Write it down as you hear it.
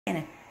Get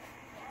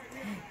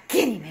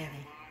him,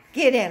 Ellie.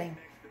 Get Ellie.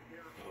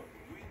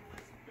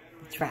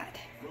 That's right.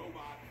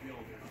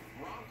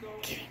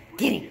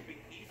 Get him.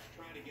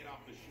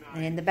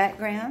 And in the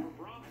background,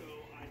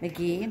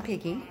 McGhee and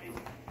Piggy.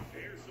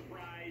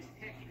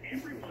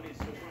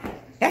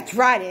 That's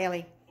right,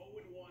 Ellie.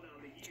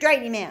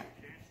 Straighten him out.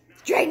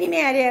 Straighten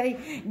him out, Ellie.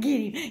 Get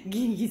him.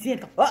 Get him. He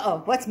said,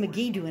 uh-oh, what's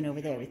McGhee doing over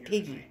there with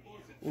Piggy?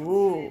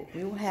 Ooh,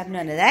 we won't have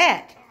none of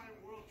that.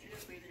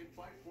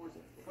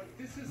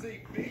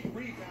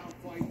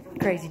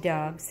 Crazy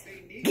dogs.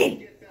 Get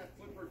him.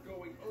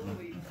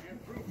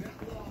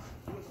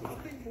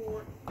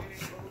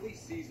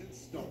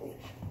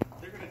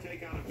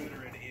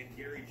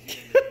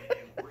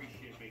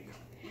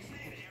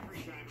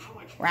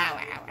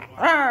 Wow,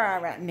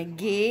 wow, wow.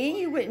 McGhee,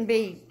 you wouldn't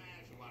be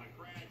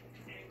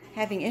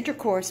having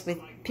intercourse with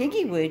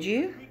Piggy, would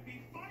you?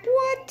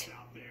 What?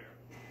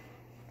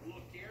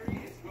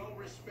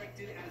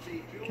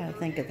 I'm trying to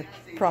think of the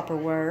proper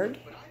word.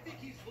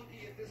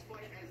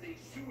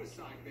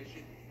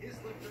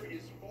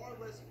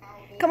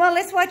 Come on,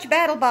 let's watch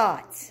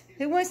BattleBots.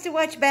 Who wants to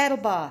watch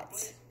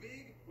BattleBots?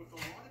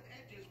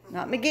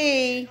 Not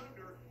McGhee.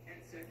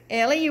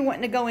 Ellie, you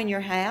wanting to go in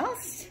your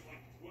house?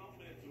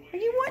 Are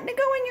you wanting to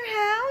go in your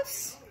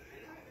house?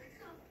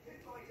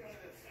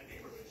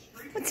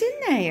 What's in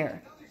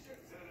there?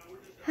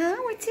 Huh?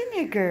 What's in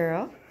there,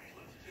 girl?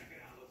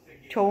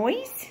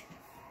 Toys?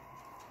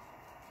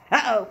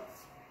 Uh-oh.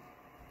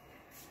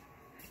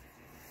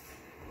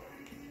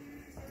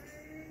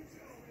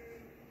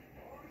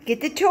 Get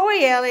the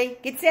toy, Ellie.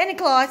 Get Santa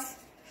Claus.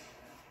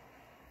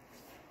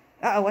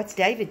 Uh-oh, what's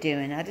David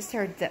doing? I just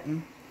heard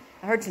something.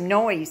 I heard some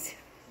noise.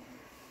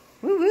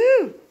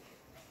 Woo-woo.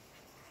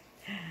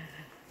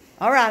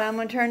 All right, I'm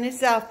going to turn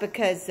this off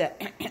because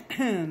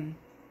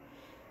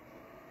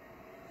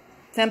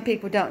some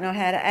people don't know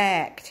how to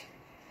act.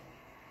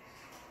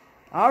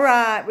 All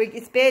right,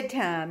 it's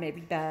bedtime,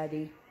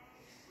 everybody.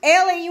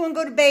 Ellie, you want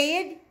to go to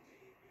bed?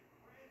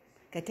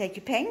 Got to take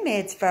your pain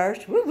meds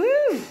first.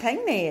 Woo-woo,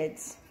 pain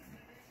meds.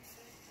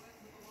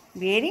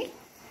 Ready?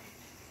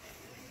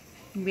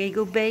 You ready to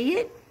go to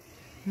bed?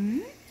 Hmm?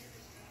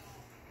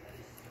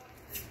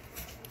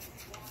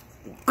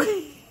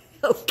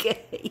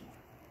 Okay.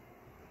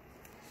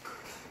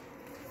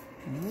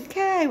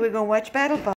 Okay, we're going to watch BattleBots.